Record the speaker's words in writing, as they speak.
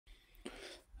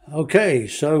Okay,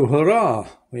 so hurrah!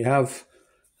 We have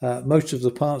most of the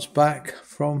parts back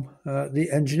from the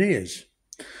engineers,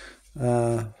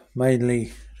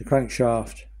 mainly the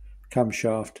crankshaft,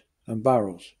 camshaft, and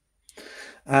barrels.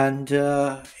 And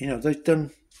they've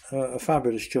done a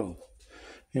fabulous job.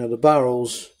 The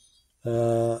barrels,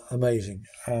 amazing,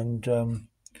 and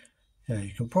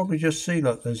you can probably just see.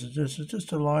 Look, there's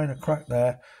just a line, a crack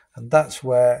there, and that's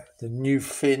where the new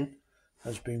fin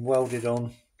has been welded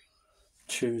on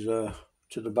to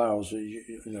the barrels.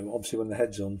 Obviously when the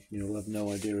head's on, you'll have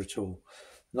no idea at all.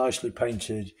 Nicely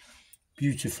painted,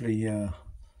 beautifully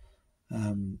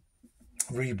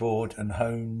rebored and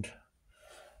honed,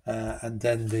 and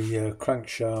then the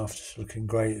crankshaft looking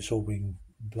great. It's all been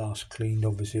blast cleaned,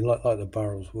 obviously, like the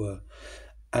barrels were,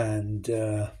 and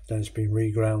then it's been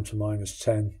reground to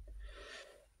 -10,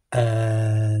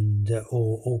 and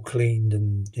all cleaned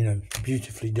and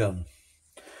beautifully done.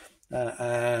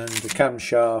 And the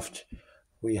camshaft,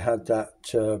 we had that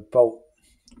bolt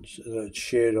that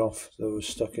sheared off that was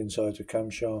stuck inside the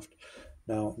camshaft.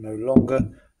 Now no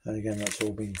longer, and again that's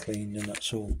all been cleaned and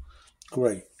that's all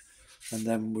great. And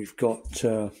then we've got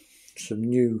some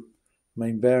new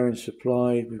main bearings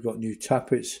supplied. We've got new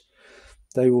tappets.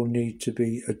 They will need to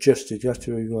be adjusted. You have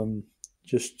to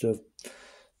just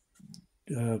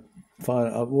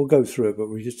we'll go through it, but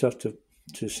we just have to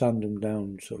sand them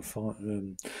down, sort of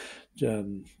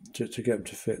to get them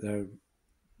to fit there.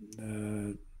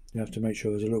 You have to make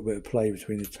sure there's a little bit of play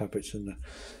between the tappets and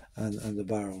the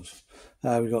barrels.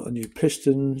 We've got the new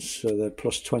pistons, so they're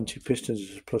 +20 pistons.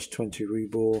 It's a +20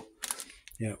 rebore.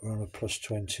 Yeah, we're on a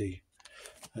 +20,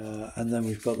 and then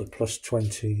we've got the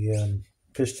 +20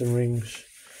 piston rings,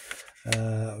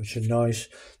 which are nice.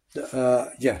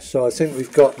 So I think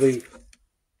we've got the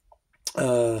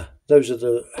those are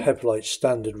the Headlight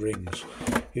standard rings.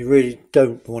 You really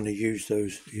don't want to use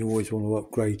those. You always want to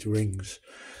upgrade the rings.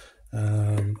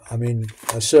 I mean,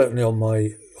 certainly on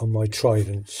my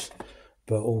Tridents,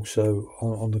 but also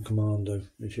on the Commando,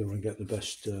 if you want to get the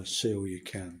best seal you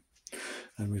can.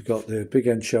 And we've got the big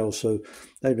end shells, so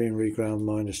they've been reground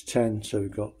 -10, so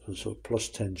we've got the sort of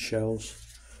 +10 shells.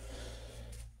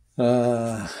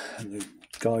 And the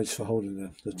guides for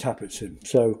holding the tappets in.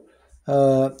 So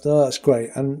that's great,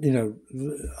 and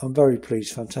I'm very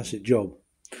pleased. Fantastic job.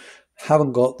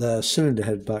 Haven't got the cylinder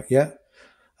head back yet,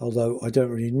 although I don't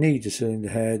really need the cylinder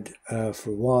head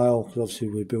for a while, because obviously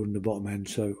we're building the bottom end,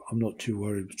 so I'm not too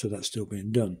worried. So that's still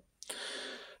being done.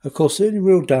 Of course, the only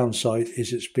real downside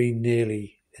is it's been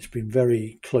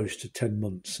very close to 10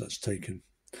 months that's taken.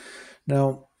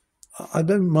 Now, I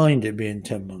don't mind it being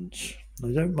 10 months.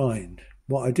 I don't mind.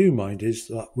 What I do mind is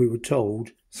that we were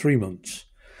told 3 months.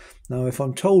 Now, if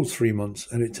I'm told 3 months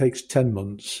and it takes 10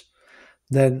 months,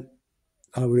 then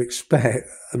I would expect,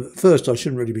 at first I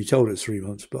shouldn't really be told it's 3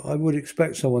 months, but I would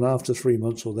expect someone after 3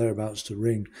 months or thereabouts to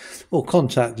ring or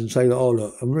contact and say, oh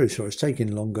look, I'm really sorry it's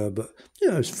taking longer, but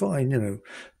it's fine,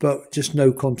 but just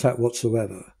no contact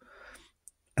whatsoever.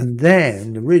 And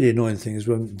then the really annoying thing is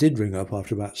when it did ring up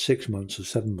after about 6 months or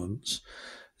 7 months,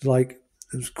 it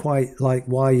was quite like,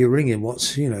 why are you ringing?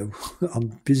 What's,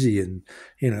 I'm busy, and,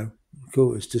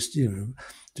 cool, it's just,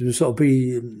 to sort of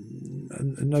be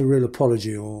no real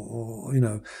apology or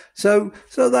so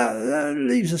that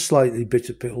leaves a slightly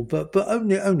bitter pill, but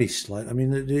only slight. I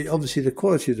mean, obviously the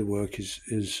quality of the work is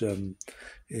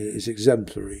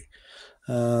exemplary.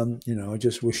 I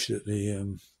just wish that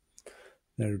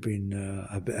there had been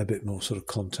a bit more sort of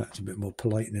contact, a bit more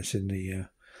politeness in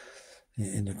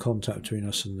the contact between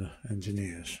us and the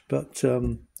engineers. But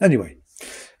anyway,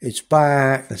 it's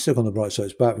back. Let's look on the bright side.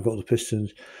 It's back. We've got the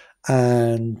pistons.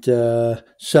 And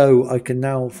so I can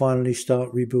now finally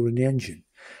start rebuilding the engine.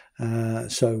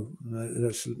 So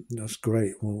that's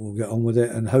great. We'll get on with it,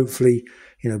 and hopefully,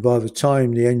 by the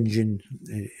time the engine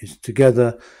is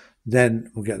together,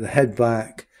 then we'll get the head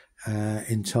back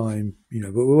in time.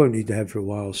 But we won't need the head for a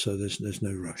while, so there's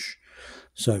no rush.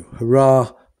 So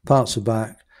hurrah! Parts are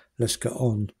back. Let's get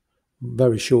on.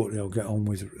 Very shortly I'll get on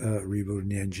with rebuilding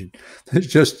the engine. It's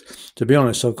just, to be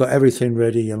honest, I've got everything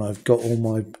ready and I've got all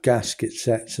my gasket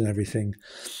sets and everything.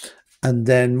 And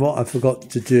then what I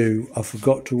forgot to do, I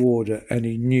forgot to order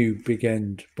any new big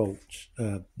end bolts,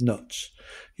 nuts.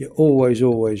 You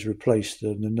always replace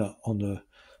the nut on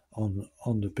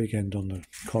the big end on the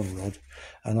con rod,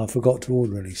 and I forgot to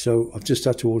order any. So I've just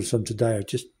had to order some today. It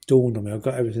just dawned on me. I've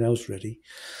got everything else ready.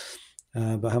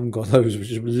 But I haven't got those,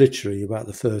 which is literally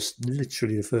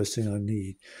the first thing I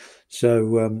need.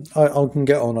 So I can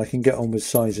get on with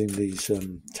sizing these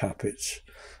tappets,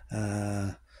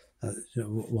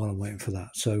 while I'm waiting for that.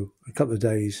 So a couple of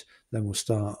days, then we'll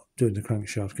start doing the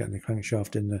crankshaft, getting the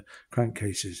crankshaft in the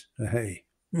crankcases. Hey,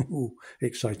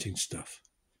 exciting stuff.